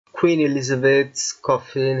Queen Elizabeth's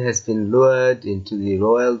coffin has been lowered into the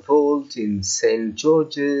royal vault in St.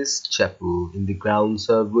 George's Chapel in the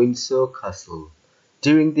grounds of Windsor Castle.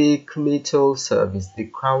 During the committal service, the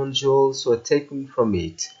crown jewels were taken from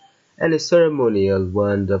it, and a ceremonial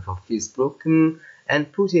wand of office broken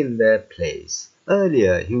and put in their place.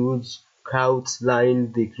 Earlier, huge crowds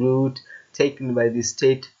lined the route taken by the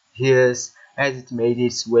state hearse as it made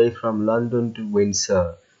its way from London to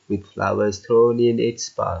Windsor, with flowers thrown in its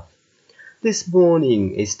path. This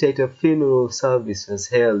morning, a state of funeral service was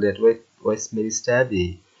held at Westminster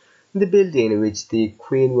Abbey, the building in which the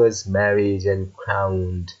Queen was married and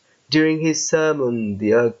crowned. During his sermon,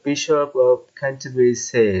 the Archbishop of Canterbury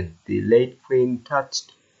said the late Queen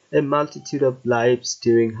touched a multitude of lives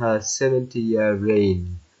during her 70-year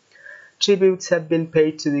reign. Tributes have been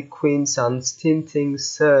paid to the Queen's unstinting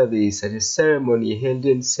service at a ceremony held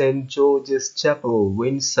in St. George's Chapel,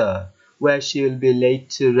 Windsor, where she will be laid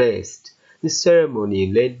to rest. The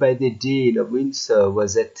ceremony, led by the Dean of Windsor,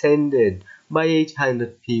 was attended by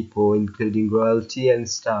 800 people, including royalty and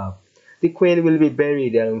staff. The Queen will be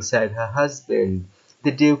buried alongside her husband, the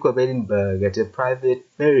Duke of Edinburgh, at a private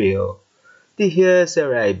burial. The hearse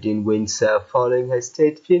arrived in Windsor following her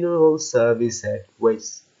state funeral service at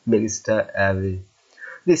Westminster Abbey.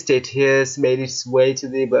 The state hearse made its way to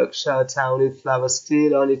the Berkshire town with flowers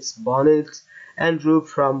still on its bonnet and roof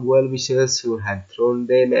from well-wishers who had thrown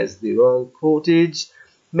them as the royal cortege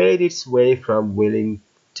made its way from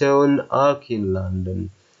Wellington Arch in London.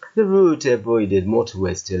 The route avoided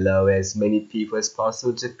motorways to allow as many people as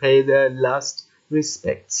possible to pay their last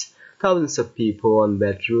respects. Thousands of people on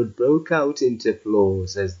that route broke out into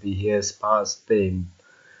applause as the hearse passed them.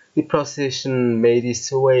 The procession made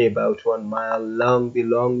its way about 1 mile along the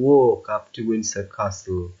long walk up to Windsor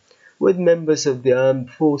Castle, with members of the armed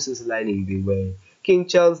forces lining the way. King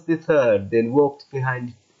Charles III then walked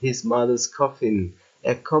behind his mother's coffin,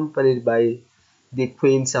 accompanied by the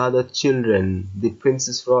Queen's other children, the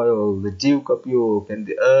Princess Royal, the Duke of York, and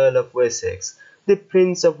the Earl of Wessex. The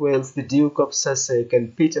Prince of Wales, the Duke of Sussex,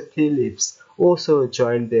 and Peter Phillips also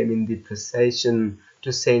joined them in the procession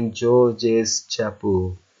to St. George's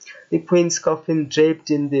Chapel. The Queen's coffin, draped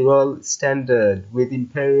in the royal standard with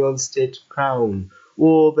imperial state crown,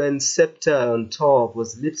 orb and scepter on top,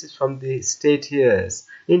 was lifted from the state hearse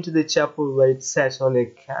into the chapel where it sat on a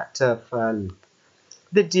catafalque.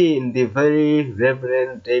 The Dean, the Very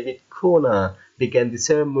Reverend David Corner, began the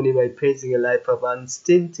ceremony by praising a life of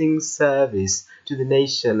unstinting service to the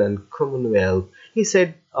nation and Commonwealth. He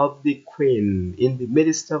said of the Queen, "In the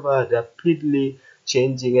midst of a rapidly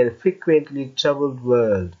changing and frequently troubled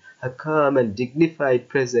world, her calm and dignified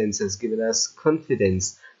presence has given us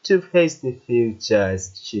confidence to face the future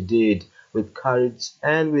as she did, with courage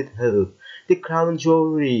and with hope." The crown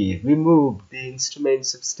jewelry removed the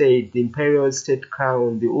instruments of state, the imperial state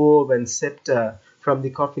crown, the orb and scepter from the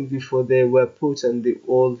coffin before they were put on the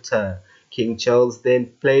altar. King Charles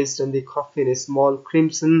then placed on the coffin a small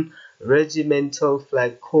crimson regimental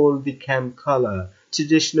flag called the camp colour,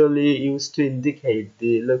 traditionally used to indicate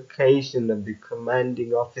the location of the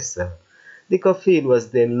commanding officer. The coffin was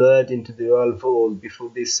then lowered into the royal vault before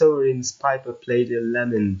the sovereign's piper played a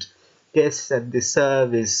lament. Guests at the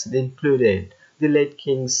service included the late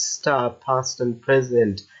King's staff, past and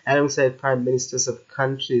present, alongside prime ministers of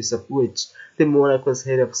countries of which the monarch was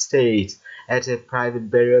head of state. At a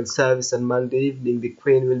private burial service on Monday evening, the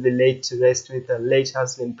Queen will be laid to rest with her late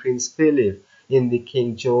husband Prince Philip in the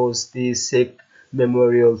King George VI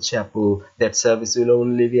Memorial Chapel. That service will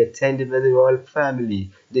only be attended by the royal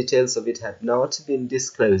family. Details of it have not been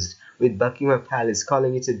disclosed, with Buckingham Palace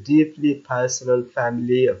calling it a deeply personal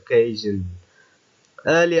family occasion.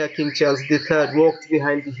 Earlier, King Charles III walked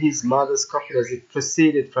behind his mother's coffin as it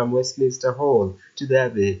proceeded from Westminster Hall to the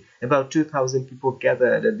Abbey. About 2,000 people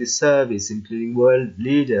gathered at the service, including world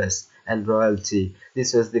leaders and royalty.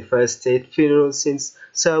 This was the first state funeral since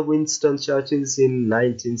Sir Winston Churchill's in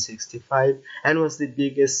 1965 and was the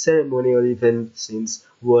biggest ceremonial event since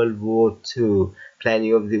World War II.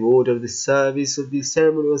 Planning of the order of the service of the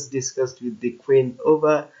ceremony was discussed with the Queen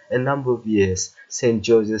over a number of years. St.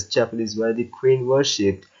 George's Chapel is where the Queen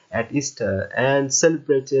worshipped at Easter and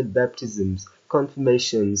celebrated baptisms,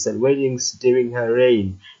 confirmations, and weddings during her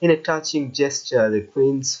reign. In a touching gesture, the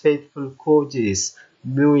Queen's faithful corgis,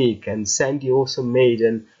 Muick and Sandy, also made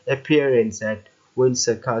an appearance at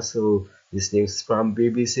Windsor Castle. This news from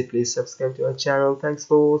BBC. Please subscribe to our channel. Thanks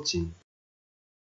for watching.